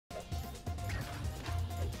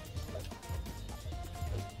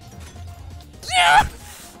Yeah!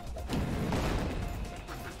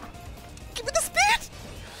 Give me the speed!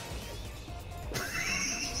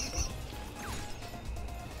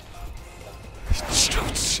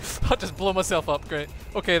 I'll just blow myself up, great.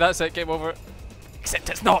 Okay, that's it, game over. Except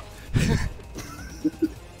it's not!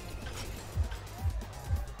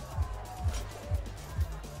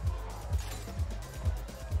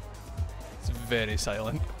 It's very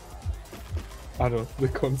silent. I know, the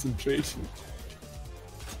concentration.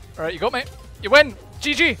 Alright, you got me. You win!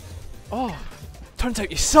 GG! Oh, turns out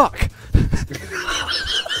you suck!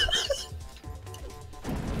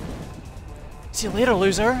 See you later,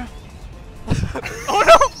 loser! Oh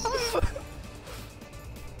no!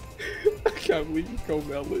 I can't believe you called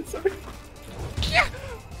me a loser. Yeah.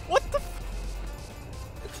 What the f—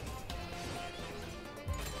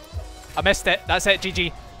 I missed it. That's it,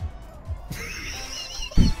 GG.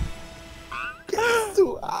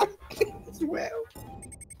 So angry as well.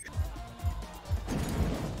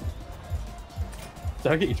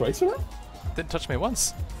 Did I get you twice for that? Didn't touch me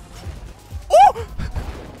once. Oh!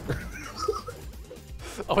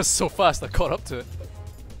 I was so fast I caught up to it.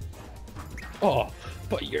 Oh,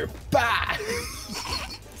 but you're bad!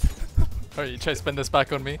 Alright, you try to spin this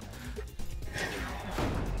back on me.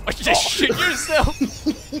 Oh, you just shoot yourself!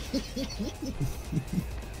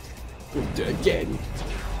 Don't do it again.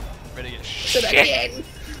 Ready to get Do shit it again!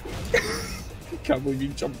 Can't believe you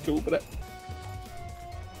jumped over it.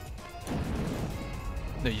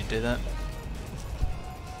 No, you do that.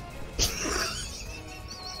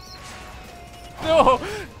 No!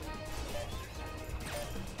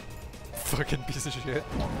 Fucking piece of shit.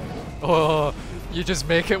 Oh, you just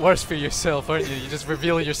make it worse for yourself, aren't you? You just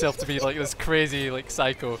reveal yourself to be like this crazy, like,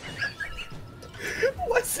 psycho.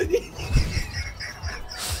 Listening.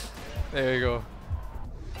 There you go.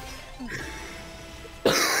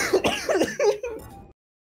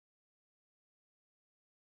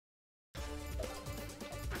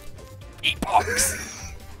 Eat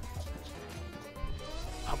box!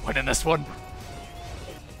 I'm winning this one.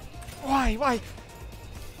 Why? Why?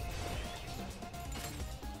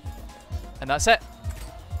 And that's it.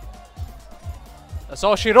 That's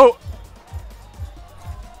all she wrote.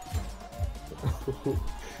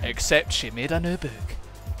 Except she made a new book.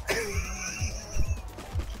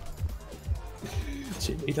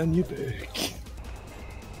 She made a new book.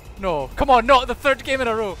 No, come on, not the third game in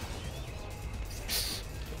a row.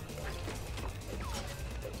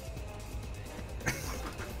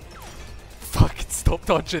 Fucking stop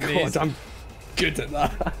dodging these. God, I'm good at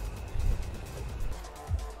that.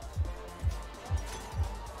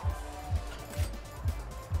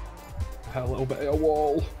 A little bit of a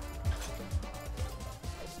wall.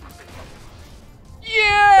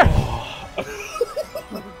 Yeah!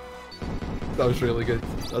 That was really good.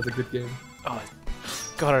 That was a good game. Oh,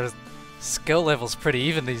 God, our skill level's pretty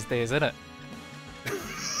even these days, isn't it?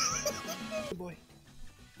 Boy.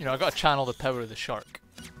 You know, I gotta channel the power of the shark.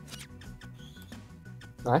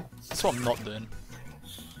 Aye. That's what I'm not doing.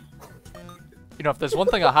 You know, if there's one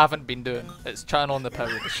thing I haven't been doing, it's channeling the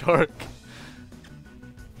power of the shark.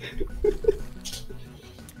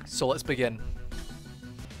 So let's begin.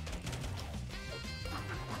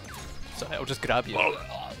 So I'll just grab you.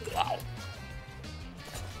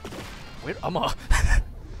 Where am I?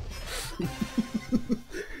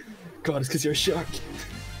 God, it's because you're a shark.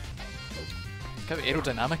 Look how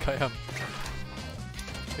aerodynamic I am.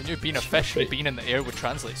 Who knew being a fish and being in the air would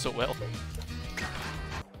translate so well?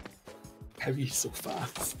 How are you so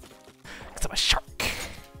fast? Because I'm a shark.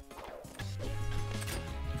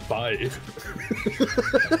 Bye.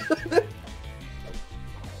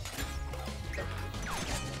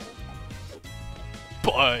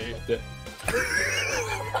 Bye.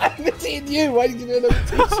 I'm imitating you! Why did you do an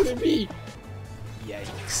imitation of me?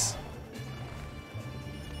 Yikes.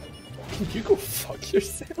 Can you go fuck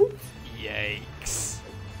yourself? Yikes.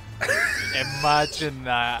 Imagine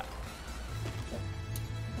that.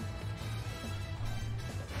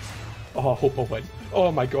 Oh, I hope I win.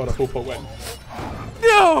 Oh my god, I hope I win.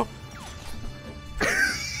 No!